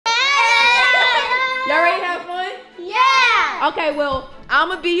Okay, well, I'm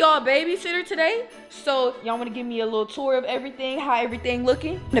gonna be y'all babysitter today. So y'all wanna give me a little tour of everything, how everything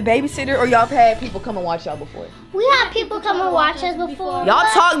looking? The babysitter, or y'all had people come and watch y'all before? We had people come and watch us before. Y'all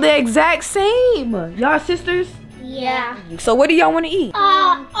talk the exact same. Y'all sisters? Yeah. So what do y'all wanna eat?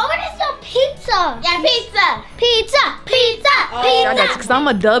 I want some pizza. Yeah, pizza. Pizza. Pizza. I got you, cause I'm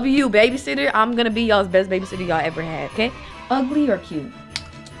a W babysitter. I'm gonna be y'all's best babysitter y'all ever had, okay? Ugly or cute?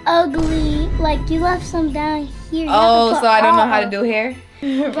 Ugly. Like you left some down here. Oh, so I don't know how to do hair?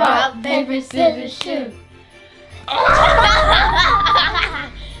 Rock, paper, scissors, shoot.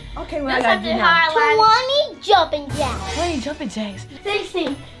 Okay, well, I gotta do now. 20 jumping jacks. 20 jumping jacks.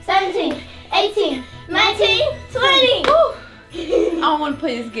 16, 17, 18, 19, 20. I don't want to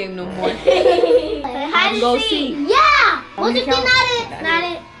play this game no more. Hide and seek. Yeah. What's it? Not it. Not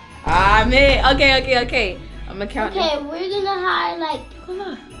it. Ah, man. Okay. I'm gonna count. Okay, we're gonna hide like. Come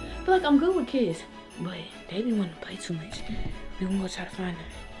on. I feel like I'm good with kids, but they be wanting to play too much. We gonna go try to find them.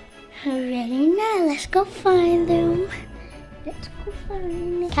 Ready now? Let's go find them. Let's go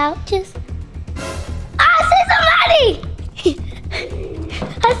find the couches. I see somebody!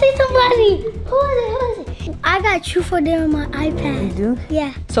 I see somebody! Who is it? I got Truth or Dare on my iPad. You do?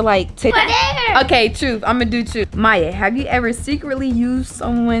 Yeah. So like, take that. Okay, Truth. I'm gonna do Truth. Maya, have you ever secretly used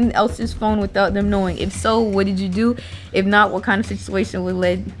someone else's phone without them knowing? If so, what did you do? If not, what kind of situation would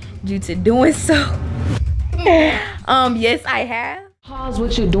lead you to doing so? Yes, I have. Pause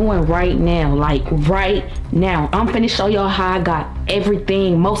what you're doing right now, like right now. I'm finna show y'all how I got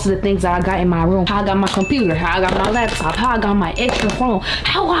everything, most of the things that I got in my room. How I got my computer, how I got my laptop, how I got my extra phone,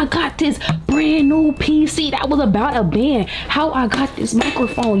 how I got this brand new PC that was about a band, how I got this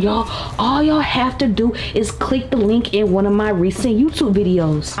microphone, y'all. All y'all have to do is click the link in one of my recent YouTube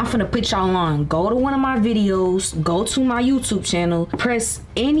videos. I'm finna put y'all on. Go to one of my videos, go to my YouTube channel, press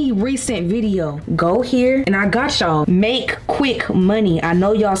any recent video, go here, and I got y'all. Make quick money. I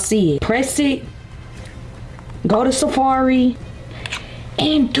know y'all see it. Press it, go to Safari,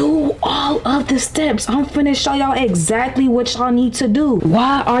 and do all of the steps. I'm finna show y'all exactly what y'all need to do.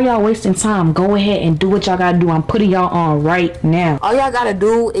 Why are y'all wasting time? Go ahead and do what y'all gotta do. I'm putting y'all on right now. All y'all gotta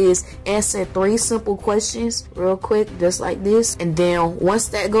do is answer 3 simple questions real quick, just like this. And then once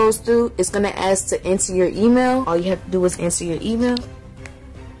that goes through, it's gonna ask to enter your email. All you have to do is enter your email.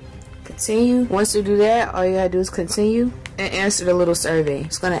 Continue. Once you do that, all you gotta do is continue and answer the little survey.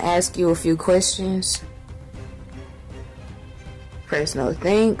 It's gonna ask you a few questions. Press no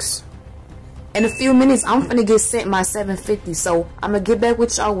thanks. In a few minutes, I'm finna get sent my $750, so I'm gonna get back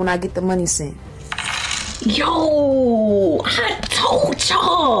with y'all when I get the money sent. Yo, I told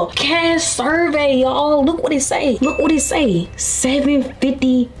y'all, cash survey, y'all. Look what it say. Look what it say.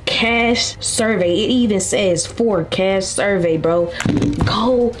 $750 cash survey. It even says for cash survey, bro.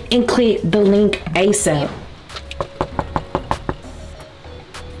 Go and click the link ASAP.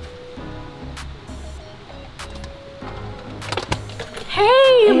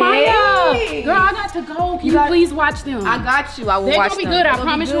 Hey, Maya! Girl, I got to go. Can you please watch them? I got you. I will watch them. They're gonna be good. I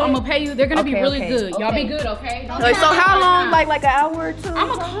promise you. I'm gonna pay you. They're gonna be really good. Y'all Okay. be good, okay? So how long? Like an hour or two? I'm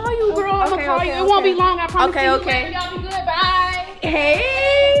gonna call you, girl. I'm gonna call you. It won't be long. I promise you. Okay. Y'all be good. Bye. Hey!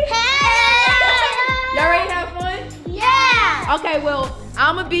 Hey! Y'all ready to have fun? Yeah! Okay, well,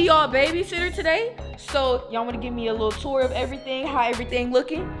 I'm gonna be y'all babysitter today. So y'all wanna give me a little tour of everything, how everything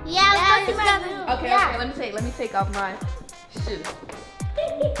looking? Yeah, let's go. Okay, okay, let me take off my shoes.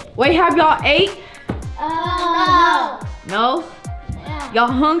 Wait, have y'all ate? No. No? Yeah.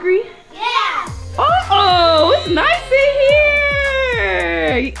 Y'all hungry? Yeah. Oh, it's nice in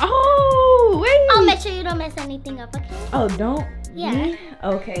here. Oh, wait. I'll make sure you don't mess anything up, okay? Oh, don't? Yeah. Me?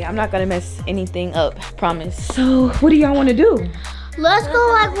 Okay, I'm not gonna mess anything up, promise. So, what do y'all wanna do? Let's go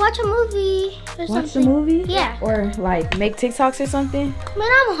like watch a movie or Watch something. a movie? Yeah. Or like make TikToks or something?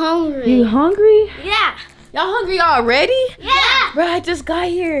 Man, I'm hungry. You hungry? Yeah. Y'all hungry already? Yeah. Bro, I just got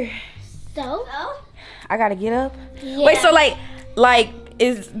here. So? I gotta get up. Yeah. Wait, so like,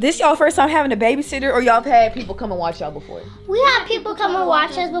 is this y'all first time having a babysitter, or y'all have had people come and watch y'all before? We had people come and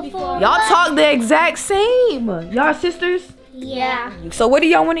watch us before. Y'all talk the exact same. Y'all sisters? Yeah. So what do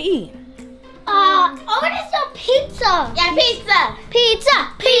y'all want to eat? I want some pizza. Yeah, pizza. Pizza.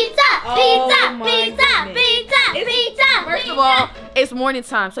 Pizza. Oh Pizza. my Pizza. goodness. Pizza. Pizza. First of all, it's morning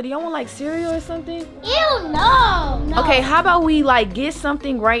time. So do y'all want like cereal or something? Ew, no. Okay, how about we like get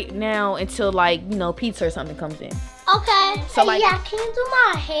something right now until like, you know, pizza or something comes in? Okay. So, like- yeah, can you do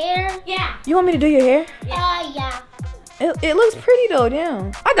my hair? Yeah. You want me to do your hair? Yeah. It looks pretty though,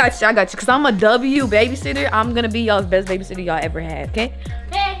 damn. I got you, cause I'm a W babysitter. I'm gonna be y'all's best babysitter y'all ever had, okay?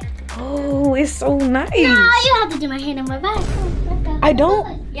 Hey. Oh, it's so nice. No, you have to do my hair in my back. Come on, let's go. I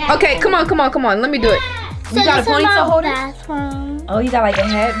don't? Yeah. Okay, come on. Let me do it. So you got a this is my ponytail holder? bathroom. Oh, you got like a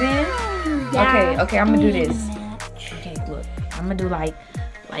headband? Yeah. Okay, I'm gonna do this. Okay, look. I'm gonna do like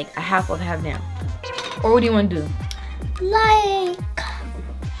a half up, half down. Or what do you want to do? Like,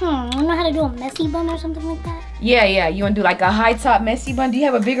 I don't know how to do a messy bun or something like that. Yeah. You want to do like a high top messy bun? Do you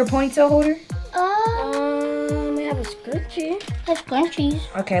have a bigger ponytail holder? We have a scrunchie. Have scrunchies.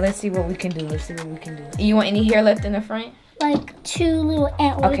 Okay, let's see what we can do. You want any hair left in the front? Like 2 little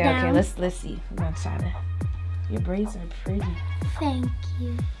antlers down. Okay, let's see. We're gonna try that. Your braids are pretty. Thank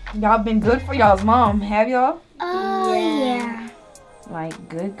you. Y'all been good for y'all's mom, have y'all? Yeah. Like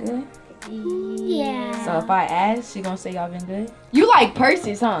good? Yeah. So if I ask, she gonna say y'all been good? You like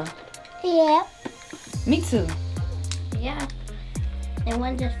purses, huh? Yeah. Me too. Yeah. And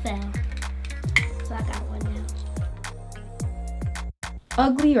one just fell. So I got one now.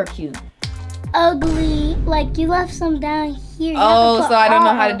 Ugly or cute? Ugly. Like you left some down here. You Oh, have to so put I don't know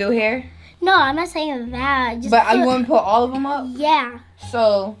all how to up. do hair? No, I'm not saying that. Just But put, you want to put all of them up? Yeah.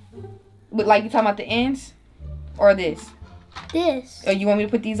 So, but like you talking about the ends? Or this? This. Or you want me to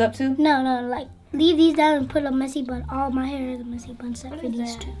put these up too? No, like leave these down and put a messy bun. All my hair is a messy bun except for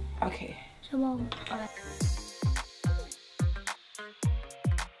these two. Okay. So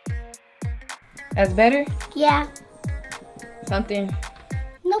That's better? yeah. Something?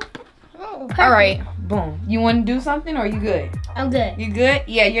 Nope. All right. Boom. You want to do something or you good? I'm good. You good?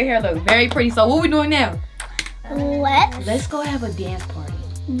 Yeah, your hair looks very pretty. So what we doing now? Let's go have a dance party.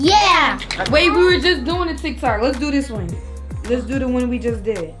 Yeah. Wait, we were just doing a TikTok. Let's do this one. Let's do the one we just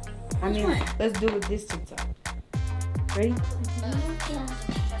did. Let's do it this TikTok. Ready?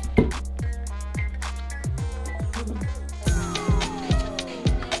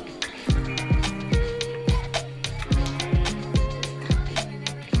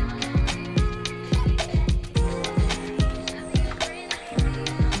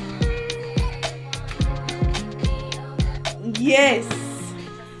 Yes.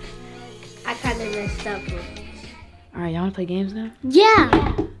 I kind of messed up. All right, y'all want to play games now? Yeah.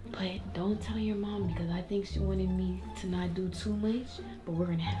 But don't tell your mom because I think she wanted me to not do too much, but we're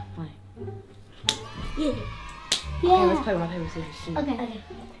gonna have fun. Yeah. Okay, let's play rock, paper, scissors, shoot. Okay.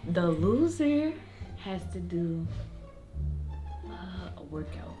 The loser has to do a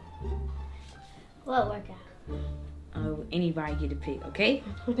workout. What workout? Anybody get to pick, okay?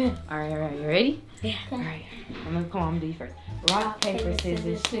 Okay. All right, you ready? Yeah. All right, I'm gonna do you first. Rock, paper,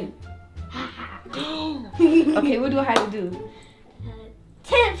 scissors, shoot. Okay, what do I have to do?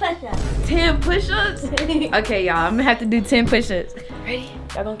 10 push-ups. 10 push-ups? Okay, y'all, I'm gonna have to do 10 push-ups. Ready?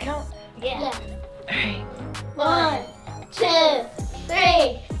 Y'all gonna count? Yeah. All right. 1, 2,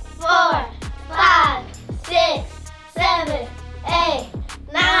 3, 4, 5, 6, 7, 8,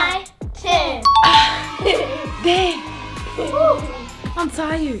 9, 10. Dang. I'm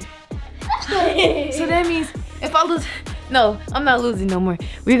tired. So that means if I lose, no, I'm not losing no more.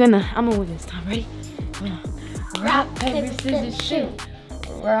 I'm gonna win this time. Ready? Rock, paper, scissors, shoot.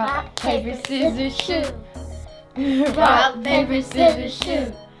 Rock, paper, scissors, shoot. Rock, paper, scissors,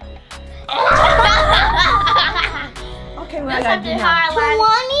 shoot. Okay, well, I gotta do now.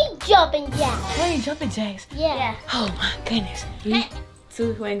 20 jumping jacks. 20 jumping jacks. Yeah. Oh my goodness. 3,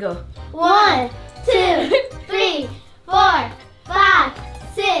 2, and go. 1, 2, 3, 4, 5,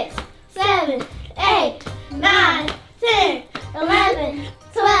 6, 7, 8, 9, 10, 11,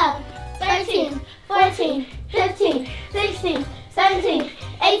 12, 13, 14, 15, 16, 17,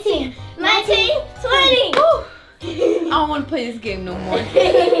 18, 19, 20. I don't want to play this game no more.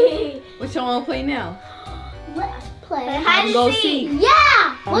 What y'all want to play now? Let's play hide and go seek.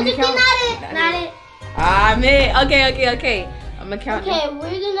 Yeah. Want me to count? Not it. Ah, man. Okay. I'm gonna count. Okay,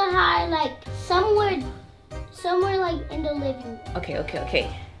 we're gonna hide like somewhere like in the living room. Okay.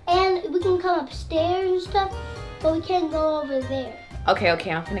 And we can come upstairs and stuff, but we can't go over there. Okay, I'm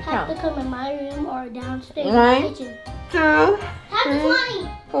gonna Have to count. come in my room or downstairs in 1, the kitchen. 2, Have 3, 20.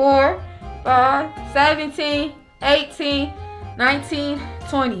 4, 5, 17, 18, 19,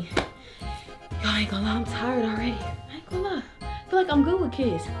 20. Y'all ain't gonna lie, I'm tired already. I ain't gonna lie. I feel like I'm good with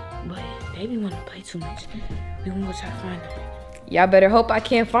kids, but they be wanting to play too much. We gonna go try to find them. Y'all better hope I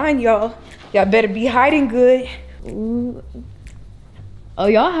can't find y'all. Y'all better be hiding good. Ooh. Oh,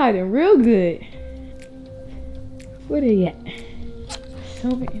 y'all hiding real good. Where they at?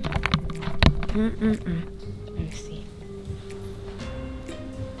 Over here. Let me see.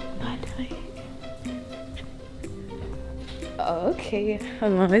 Okay,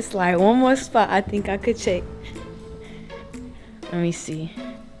 hold on. It's like one more spot I think I could check. Let me see.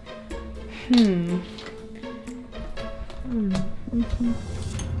 Who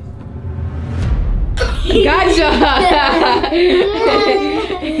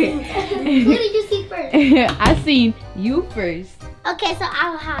did you see first? I seen you first. Okay, so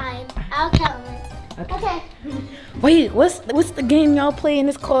I'll hide. I'll count it. Okay. Wait, what's the game y'all playing?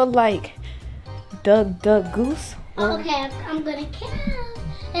 It's called like Duck Goose. Okay, I'm gonna count,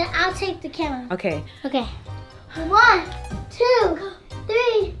 and I'll take the camera. Okay. Okay. 1, 2,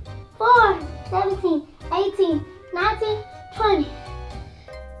 3, 4, 17, 18, 19, 20.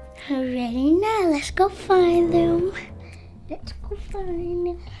 Ready now? Let's go find them. Let's go find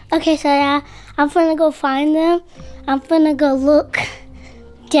them. Okay, so yeah, I'm gonna go find them. I'm gonna go look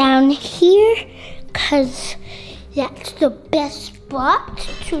down here, cause that's the best spot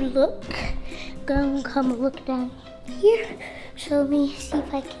to look. Gonna come look down here. So let me see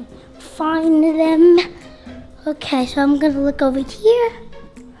if I can find them. Okay, so I'm gonna look over here.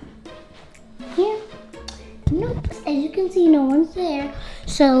 Here. Nope. As you can see, no one's there.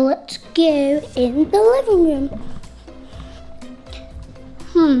 So let's go in the living room.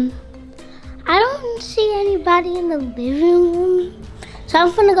 I don't see anybody in the living room. So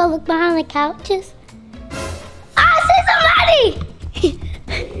I'm gonna go look behind the couches. I see somebody!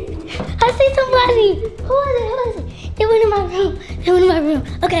 I see somebody! Who is it? Who is it? They went in my room. They went in my room.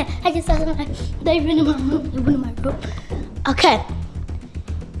 Okay, I just saw somebody. They went in my room. They went in my room. Okay.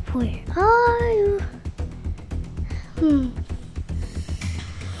 Where are you?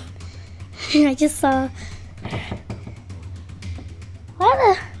 I just saw. Why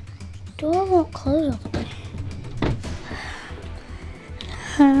the door won't close over there?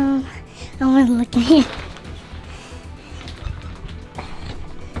 I'm gonna look in here.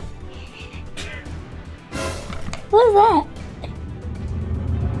 What is that?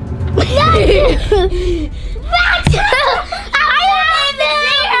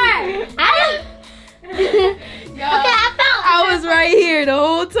 I was right here the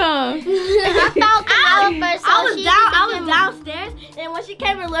whole time. I was downstairs, and when she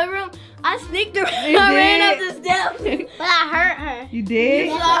came in the living room, I sneaked around. I ran up the steps, but I hurt her. You did?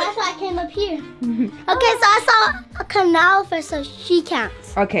 Yeah, that's why I came up here. Okay, so I saw a canal first, so she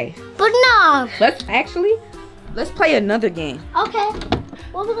counts. Okay. But no. Let's play another game. Okay.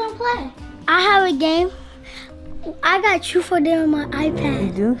 What we gonna play? I have a game. I got Truth or Dare on my iPad.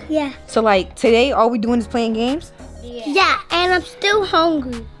 You do? Yeah. So like today, all we doing is playing games? Yeah, and I'm still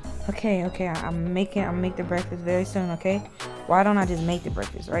hungry. Okay. I'm make the breakfast very soon. Okay. Why don't I just make the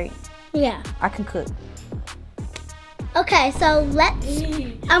breakfast, right? Yeah. I can cook. Okay, so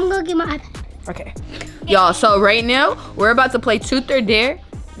I'm gonna get my iPad. Okay. Y'all, so right now we're about to play Truth or Dare.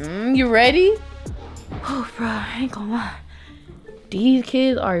 You ready? Oh, bro, I ain't gonna lie. These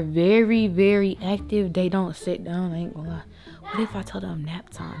kids are very, very active. They don't sit down. I ain't gonna lie. What if I tell them nap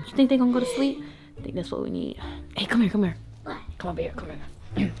time? You think they gonna go to sleep? I think that's what we need. Hey, come here. What? Come over here, come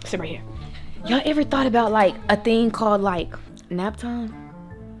here. Sit right here. Y'all ever thought about like a thing called like nap time?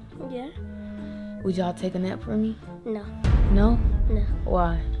 Yeah. Would y'all take a nap for me? No. No? No.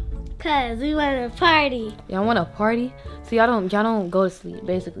 Why? Cause we want to party. Y'all want a party? So y'all don't go to sleep,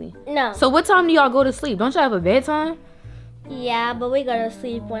 basically. No. So what time do y'all go to sleep? Don't y'all have a bedtime? Yeah, but we go to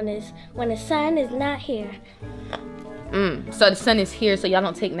sleep when the sun is not here. So the sun is here, so y'all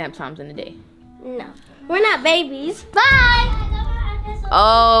don't take nap times in the day. No. We're not babies. Bye.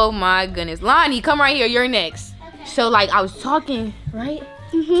 Oh my goodness. Lonnie, come right here. You're next. Okay. So like I was talking, right?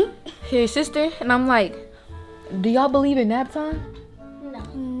 Here, sister, and I'm like, do y'all believe in nap time?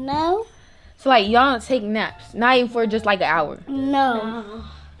 No. So like y'all don't take naps, not even for just like an hour. No.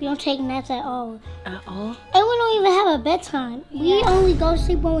 We don't take naps at all. At all? And we don't even have a bedtime. We only go to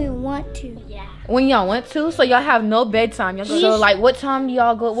sleep when we want to. Yeah. When y'all want to? So y'all have no bedtime. Y'all so like what time do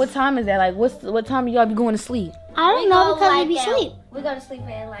y'all go? What time is that? Like what time do y'all be going to sleep? I don't know because we be sleep. We go to sleep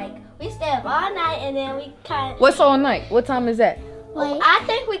at we stay up all night and then we kind of. What's all night? What time is that? Wait. I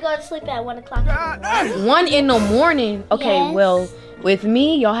think we go to sleep at 1 o'clock. 1 in the morning? Okay, Yes. well, with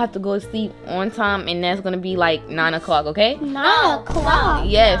me, y'all have to go to sleep on time, and that's gonna be like 9 o'clock, okay? 9 o'clock.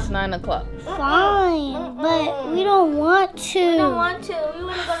 Yes, 9 o'clock. Fine, but we don't want to. We don't want to. We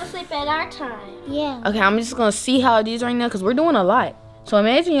want to go to sleep at our time. Yeah. Okay, I'm just gonna see how it is right now, because we're doing a lot. So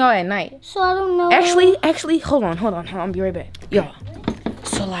imagine y'all at night. So I don't know. Actually, hold on. I'll be right back. Y'all,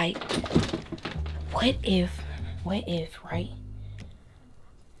 so like, what if, right?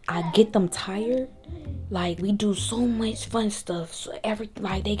 I get them tired. Like we do so much fun stuff, so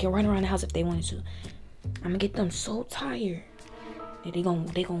like they can run around the house if they wanted to. I'm gonna get them so tired that they gonna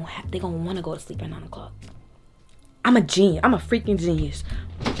want to go to sleep at 9 o'clock. I'm a genius. I'm a freaking genius.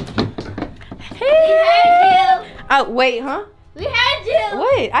 Hey! Wait, huh? We had you.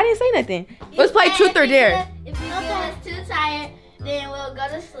 Wait, I didn't say nothing. Let's play Truth or Dare. If you get us too tired, then we'll go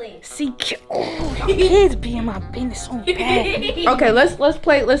to sleep. See, y'all kids be in my business so bad. Okay, let's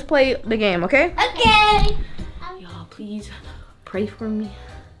play the game, okay? Okay. Y'all, please pray for me.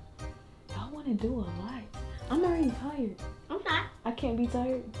 Y'all want to do a lot. I'm already tired. I'm not. I can't be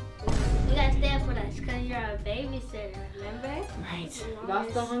tired. You gotta stay up with us because you're a babysitter, remember? Right. Y'all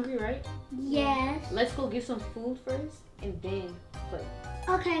still hungry, right? Yes. Let's go get some food first and then play.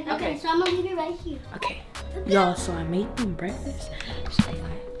 Okay, so I'm gonna leave it right here. Okay. Y'all, so I made them breakfast. So they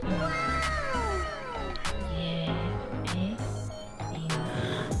like,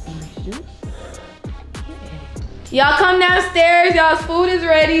 Y'all come downstairs. Y'all's food is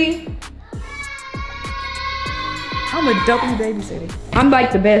ready. I'm a W babysitter. I'm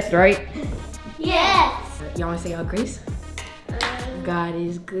like the best, right? Yes. Y'all wanna say y'all grace? God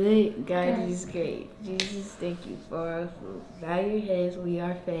is good. God is great. Jesus, thank you for our food. Bow your heads, we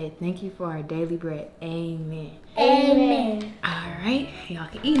are fed. Thank you for our daily bread. Amen. Amen. All right, y'all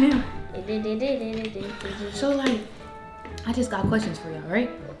can eat now. So like, I just got questions for y'all, right?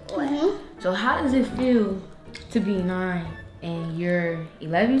 So how does it feel to be 9 and you're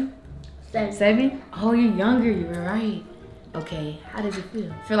 11? 7? Oh, you're younger, you're right. Okay, how does it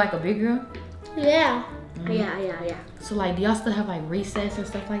feel? Feel like a big girl? Yeah. Yeah. So like, do y'all still have like recess and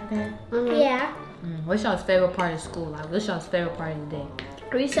stuff like that? Yeah. What's y'all's favorite part of school? Like, what's y'all's favorite part of the day?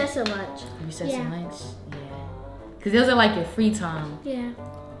 Recess and lunch. Recess and Yeah. lunch? Yeah. Cause those are like your free time. Yeah.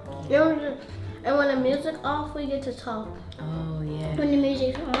 And when the music off, we get to talk. Oh yeah. When the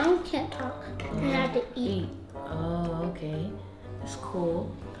music's on, we can't talk. We have to eat. Oh, okay. That's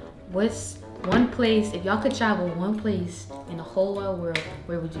cool. What's one place, if y'all could travel one place in the whole wide world,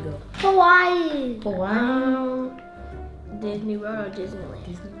 where would you go? Hawaii. Hawaii? Disney World or Disneyland?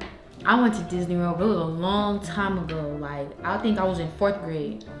 Disney? I went to Disney World, but it was a long time ago. Like, I think I was in 4th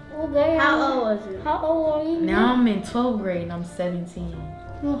grade. Okay. How old was you? How old are you? Now I'm in 12th grade and I'm 17.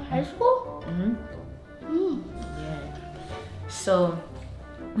 You in high school? Yeah. So,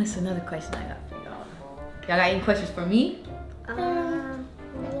 what's another question I got for y'all? Y'all got any questions for me?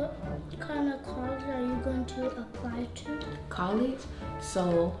 What kind of college are you going to apply to? College?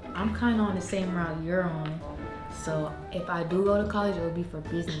 So, I'm kind of on the same route you're on. So, if I do go to college, it will be for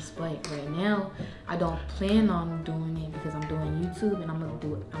business. But right now, I don't plan on doing it because I'm doing YouTube and I'm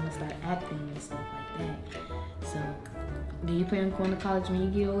gonna start acting and stuff like that. So, do you plan on going to college when you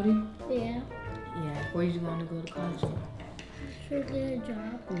get older? Yeah. Yeah. Where you going to go to college for? Should get a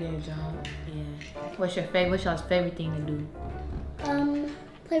job. Get a job. Yeah. What's y'all's favorite thing to do?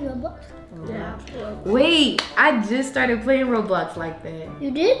 Play Roblox. Yeah. Wait, I just started playing Roblox like that.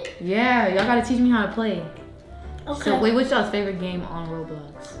 You did? Yeah, y'all gotta teach me how to play. Okay. So wait, what's y'all's favorite game on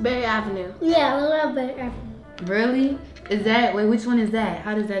Roblox? Berry Avenue. Yeah, a little bit. Really? Is that, wait, which one is that?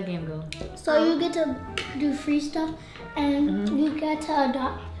 How does that game go? So you get to do free stuff, and you get to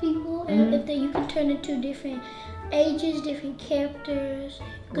adopt people, and if you can turn into different ages, different characters.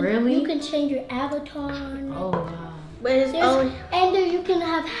 Really? You can change your avatar. Oh, wow. But it's only, And then you can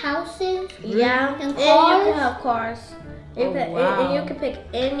have houses. yeah. And And you cars. can have cars. Oh, wow. And you can pick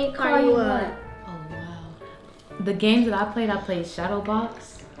any car you want. Oh, wow. The games that I played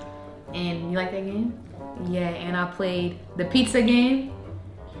Shadowbox. And you like that game? Yeah, and I played the pizza game.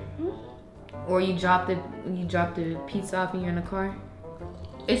 Or you drop the pizza off and you're in the car.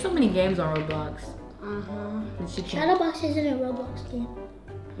 There's so many games on Roblox. That you can- Shadowbox isn't a Roblox game.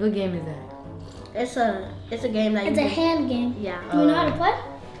 What game is that? It's a game that It's you a can, hand game. yeah. Do you know how to play?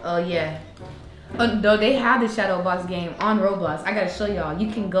 Oh yeah. Though they have the Shadowbox game on Roblox. I gotta show y'all.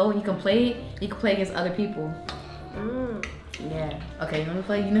 You can go and you can play it. You can play against other people. Yeah. Okay, you wanna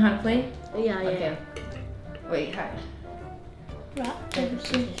play? You know how to play? Yeah. Okay. Wait, hi. Rock, paper,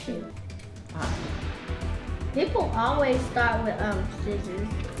 scissors, shoot. People always start with scissors.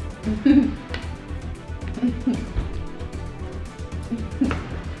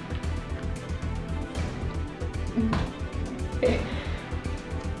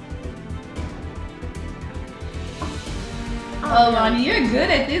 Oh, Lonnie, you're good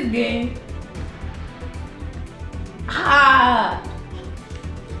at this game. Ah!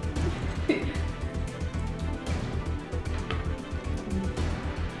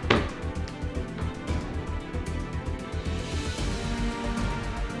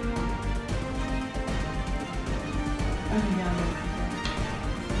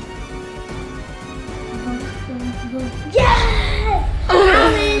 Yes!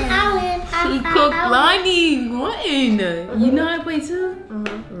 I win. She cooked Lonnie. One. You know how to play too?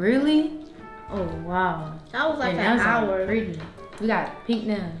 Really? Oh wow. That was like Man, an that's hour. pretty. We got pink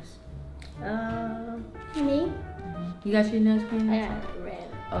nails. Me? You got your nails painted? I got red.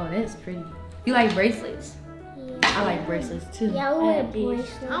 Oh, that's pretty. You like bracelets? Yeah. I like bracelets too. Yeah, I wear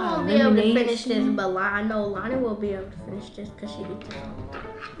bracelets. I won't be able to finish this, but I know Lonnie will be able to finish this because she did this.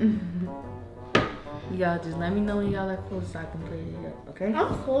 Y'all just let me know when y'all are full so I can play it up, okay?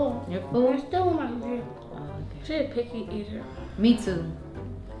 I'm full. You're full? I still want my drink. Oh, okay. She's a picky eater. Me too.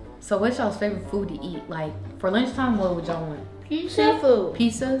 So what's y'all's favorite food to eat? Like for lunchtime, what would y'all want? Seafood.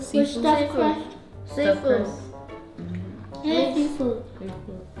 Pizza, With seafood? stuffed crust. Stuffed crust? And seafood.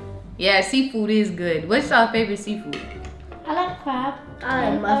 Yeah, seafood is good. What's y'all favorite seafood? I like crab.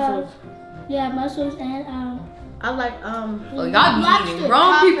 I like mussels. Yeah, mussels and I like Oh, y'all be eating lobster,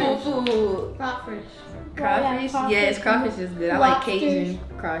 wrong crawfish. people food. crawfish. Crawfish? crawfish. Yes, crawfish is good. I like Cajun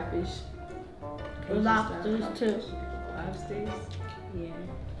crawfish. Cajun Lobsters style. too. Lobsters?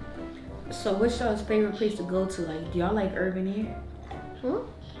 Yeah. So what's y'all's favorite place to go to? Like, do y'all like urban air?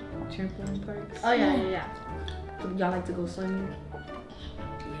 Trampoline parks? Oh yeah. Y'all like to go swimming?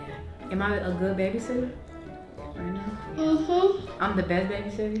 Yeah. Am I a good babysitter? Right now? I'm the best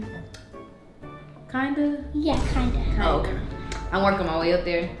babysitter? Kinda? yeah, kinda. Oh, okay. I'm working my way up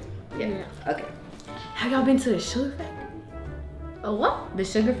there. Yeah. Okay. Have y'all been to the sugar factory? Oh what? The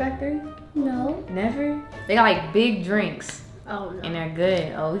sugar factory? No. Never? They got like big drinks Oh no. and they're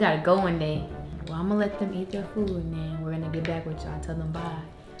good. Oh, we gotta go one day. Well, I'm gonna let them eat their food and then we're gonna get back with y'all. Tell them bye.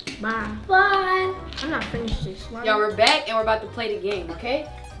 Bye. Bye. I'm not finished this. Y'all, we're back and we're about to play the game, okay?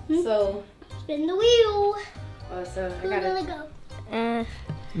 So, Spin the wheel. So I Who's gotta. gonna go?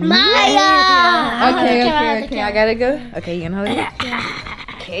 Maya! Okay, Camera, okay. I gotta go. Okay, you know it?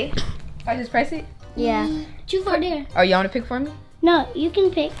 Okay. I just press it? Yeah. Two for dare. Oh, you wanna pick for me? No, you can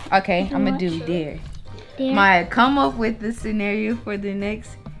pick. Okay, I'm gonna do dare. Dare. Maya, come up with the scenario for the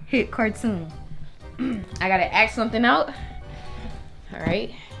next hit cartoon. I gotta act something out.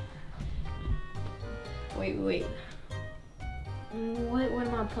 Alright. Wait. What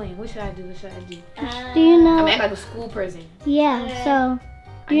am I playing? What should I do? Do you know? I'm acting like a school person. Yeah. So,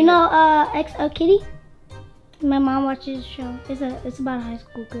 do you know XL Kitty? My mom watches the show. It's about a high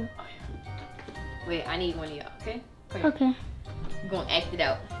school girl. Wait, I need one of y'all, okay? Come here. Okay. I'm gonna act it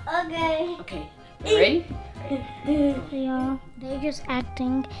out. Okay. Okay. You ready? Hey y'all, they're just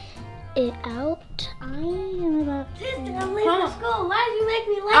acting it out. I am about. Sister, I'm leaving school. Why did you make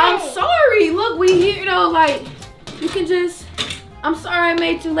me late? I'm sorry. Look, we here though. Like, you can just. I'm sorry I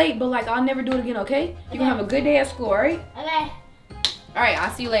made you late, but like I'll never do it again. Okay? You can have a good day at school. All right? Okay. All right.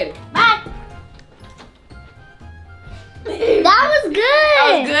 I'll see you later. Bye. That was good.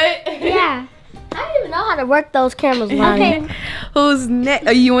 That was good. Yeah. I don't even know how to work those cameras, Okay. Who's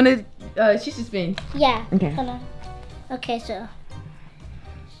next? You wanna? She should spin. Yeah. Okay. Hold on. Okay, so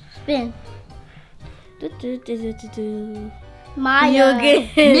spin. Maya.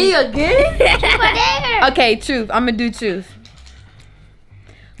 Me again? There. Okay, truth. I'm gonna do truth.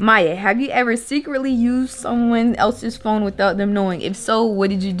 Maya, have you ever secretly used someone else's phone without them knowing? If so, what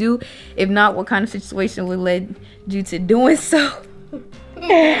did you do? If not, what kind of situation would lead you to doing so?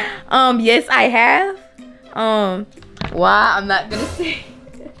 Yes, I have. Why? I'm not gonna say.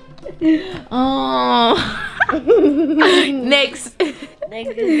 Next.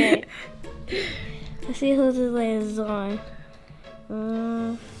 Let's see whose this is on.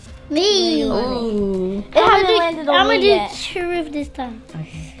 Me. Ooh. It hasn't landed on I'm me gonna do yet. truth this time.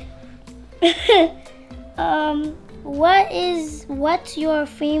 Okay. What's your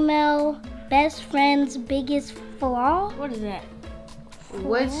female best friend's biggest flaw? What is that?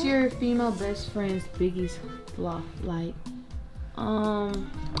 What's your female best friend's biggest flaw? Like,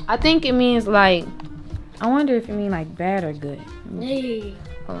 I think it means like, I wonder if it means like bad or good. Hey.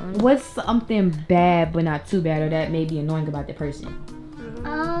 What's something bad but not too bad or that may be annoying about the person?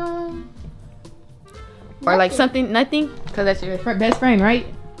 Or like something, nothing? Because that's your best friend, right?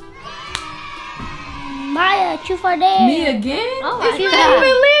 Maya, truth or dare? Me again? Oh my It's God.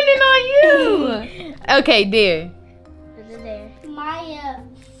 even landing on you. Okay, there. Maya,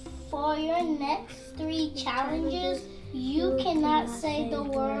 for your next 3 challenges, you cannot say the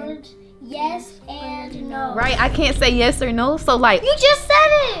words yes and no. Right, I can't say yes or no, so like. You just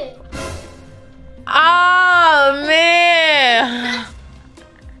said it. Oh, man.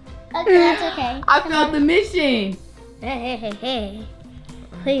 Okay, that's okay. I felt the mission. Hey.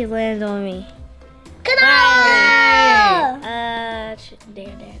 Please land on me. Kanala!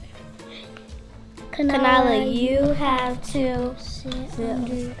 There. Kanala, you have to sit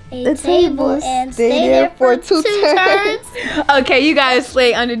under a table and stay there for 2 turns. Okay, you guys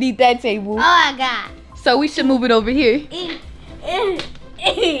stay underneath that table. Oh my God. So we should move it over here.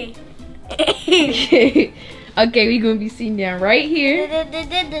 Okay, we're gonna be sitting down right here.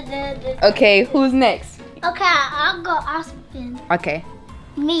 Okay, who's next? Okay, I'll go. I'll spin. Okay.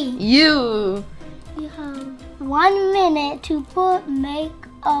 Me. You. You have 1 minute to put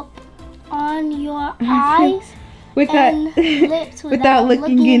makeup on your eyes and lips without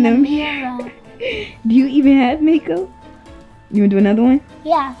looking in the mirror. Do you even have makeup? You wanna do another one?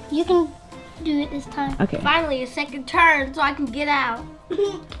 Yeah, you can do it this time. Okay. Finally, a second turn so I can get out.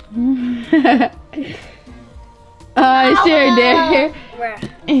 Sure there.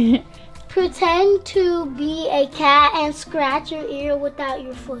 Pretend to be a cat and scratch your ear without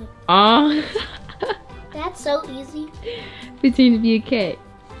your foot. That's so easy. Pretend to be a cat.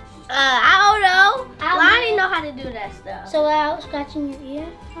 I don't know. Lonnie know how to do that stuff. So without scratching your ear,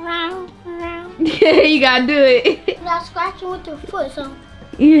 around. Yeah, you gotta do it. Without scratching with your foot, so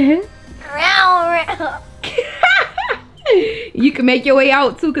Yeah. Round. You can make your way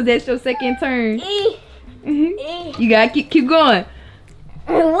out too, cause that's your second turn. You gotta keep going.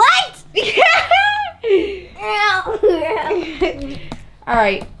 What? All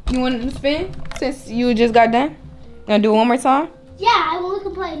right, you want to spin since you just got done? Gonna do it one more time? yeah, and we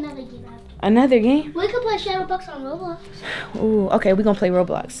can play another game after. Another game? We can play Shadowbox on Roblox. Ooh, okay, we're gonna play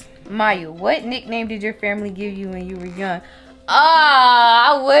Roblox. Mayu, what nickname did your family give you when you were young?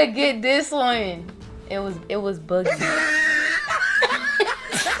 I would get this one. It was Boogie.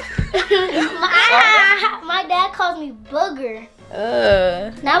 My dad calls me Booger.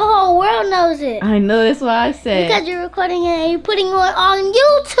 Now Now the whole world knows it. I know, that's what I said. Because you're recording it and you're putting it on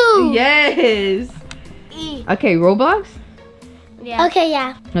YouTube. Yes. Okay, Roblox? Yeah. Okay,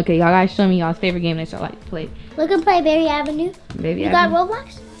 yeah. Okay, y'all gotta show me y'all's favorite game that y'all like to play. We can play Berry Avenue. Baby, You got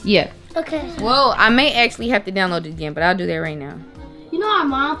Roblox? Yeah. Okay. Well, I may actually have to download it again, but I'll do that right now. You know our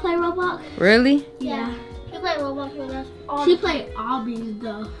mom play Roblox? Really? Yeah. She played Roblox with us. She played obbies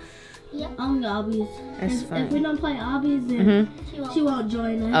though. Yep. Only obbies. That's fun. If we don't play obbies, then she won't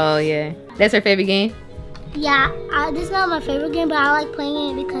join us. Oh, yeah. That's her favorite game? Yeah, this is not my favorite game, but I like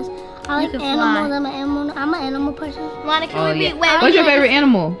playing it because I like can animals. fly. I'm an animal person. Monica, Oh, we yeah. be wait. What's your favorite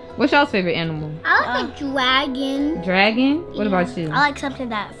animal? What's y'all's favorite animal? I like a dragon, Dragon? What about you? I like something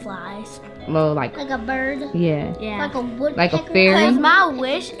that flies. Low, like, like a bird, yeah. Yeah. like a woodpecker. Like a fairy? Because my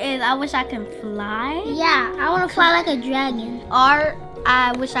wish is I wish I can fly. Yeah, I want to fly like a dragon. Or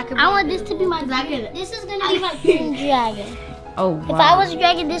I wish I could be I want this to be my dragon. This is gonna be my dream dragon. Oh, wow. If I was a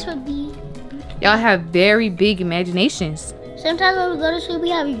dragon, this would be. Y'all have very big imaginations. Sometimes when we go to sleep, we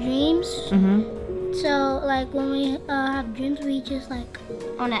have dreams. Mm-hmm. So like when we have dreams, we just like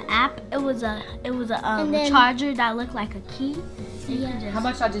on an app. It was a And then- charger that looked like a key. yeah. How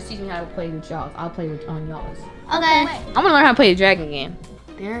about y'all just teach me how to play with y'all's? I'll play with on y'all's. Okay. I want to learn how to play the dragon game.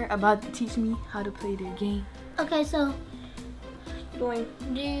 They're about to teach me how to play their game. Okay, so Doing.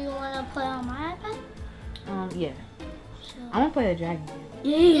 do you want to play on my iPad? Yeah. So I want to play the dragon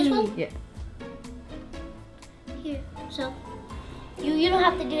game. this one? Yeah. Here. So you don't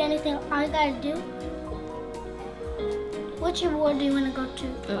have to do anything. All you gotta do. Which award do you want to go to?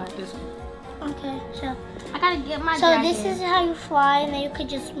 This one. Okay, so I gotta get my so dragon. this is how you fly, and then you could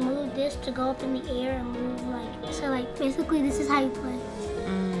just move this to go up in the air and move like basically this is how you play.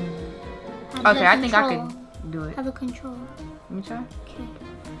 Have Okay, the I think I control. can do it. Have a control. Let me try.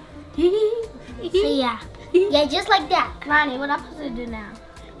 So yeah, just like that. Ronnie, what I'm supposed to do now?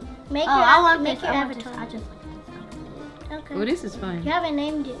 Make Oh, your I want make this. your I want this. avatar. I just Okay. Oh, this is fun. You haven't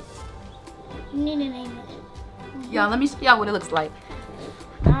named it. You need to name it. Y'all, let me see y'all what it looks like.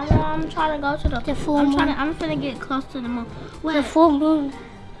 I'm trying to go to The full moon. I'm finna get close to the moon. The Wait, full moon.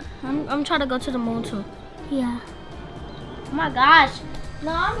 I'm trying to go to the moon too. Yeah. Oh my gosh.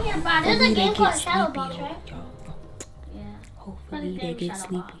 No, I'm here by There's a game called Shadowbox, right? Yeah. Hopefully they get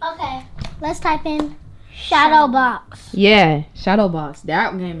sleepy. Okay. Let's type in Shadowbox. Yeah, Shadowbox.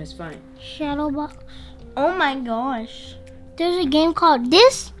 That game is fun. Shadowbox. Oh my gosh. There's a game called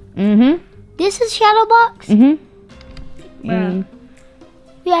this. Mm-hmm. This is Shadowbox. Mm-hmm.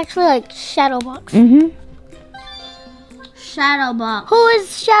 We actually like Shadowbox. Mm-hmm. Shadowbox. Who is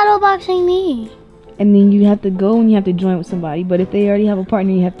shadowboxing me? And then you have to go and you have to join with somebody. But if they already have a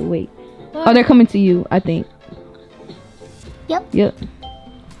partner, you have to wait. Oh, they're coming to you, I think. Yep. Yep.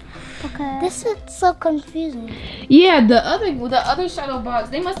 Okay. This is so confusing. Yeah, the other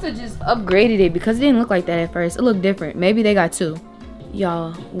Shadowbox, they must have just upgraded it because it didn't look like that at first. It looked different. Maybe they got two.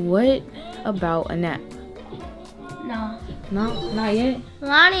 Y'all, what about a nap? No. No, not yet.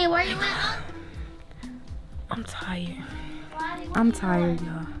 Lonnie, where you at? I'm tired. I'm tired,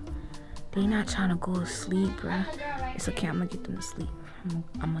 y'all. They not trying to go to sleep, bruh. It's okay, I'm gonna get them to sleep.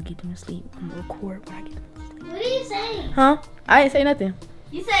 I'm gonna get them to sleep. I'm gonna record when I get them to sleep. What are you saying? Huh? I didn't say nothing.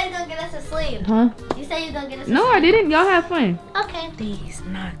 You said you're gonna get us to sleep. Huh? You said you're gonna get us to No, I didn't. Y'all have fun. Okay. These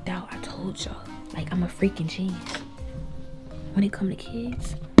knocked out. I told y'all. Like, I'm a freaking genius. When it come to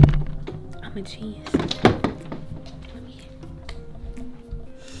kids, I'm a genius.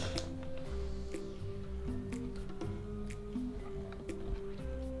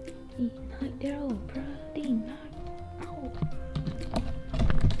 knock that out, bro. They knocked out.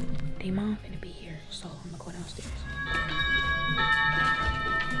 They mom finna be here, so I'm gonna go downstairs.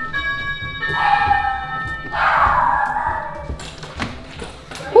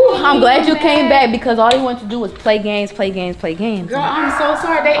 Whew, I'm glad you came back because all they wanted to do was play games. Girl, I'm so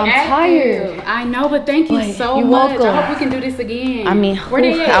sorry. I'm tired. I know, but thank you so you're much. welcome. I hope we can do this again. I mean, where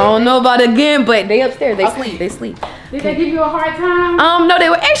they at? I don't know about again, but they upstairs. They Okay. sleep. They sleep. Did they give you a hard time? No, they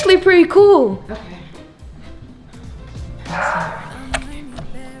were actually pretty cool. Okay.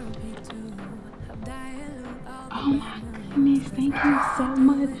 Oh my goodness, thank you so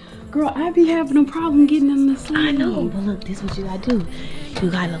much. Girl, I be having a problem getting them to sleep. I know, but look, this is what you gotta do.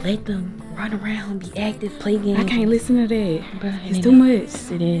 You gotta let them run around, be active, play games. I can't listen to that. Bruh, It's too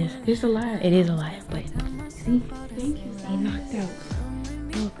much. It is. It's a lot. It is a lot, but see, Thank you. they knocked out.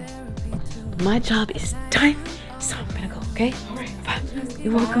 My job is done, so I'm gonna go, okay? All right. Bye.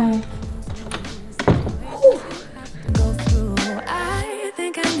 You're welcome.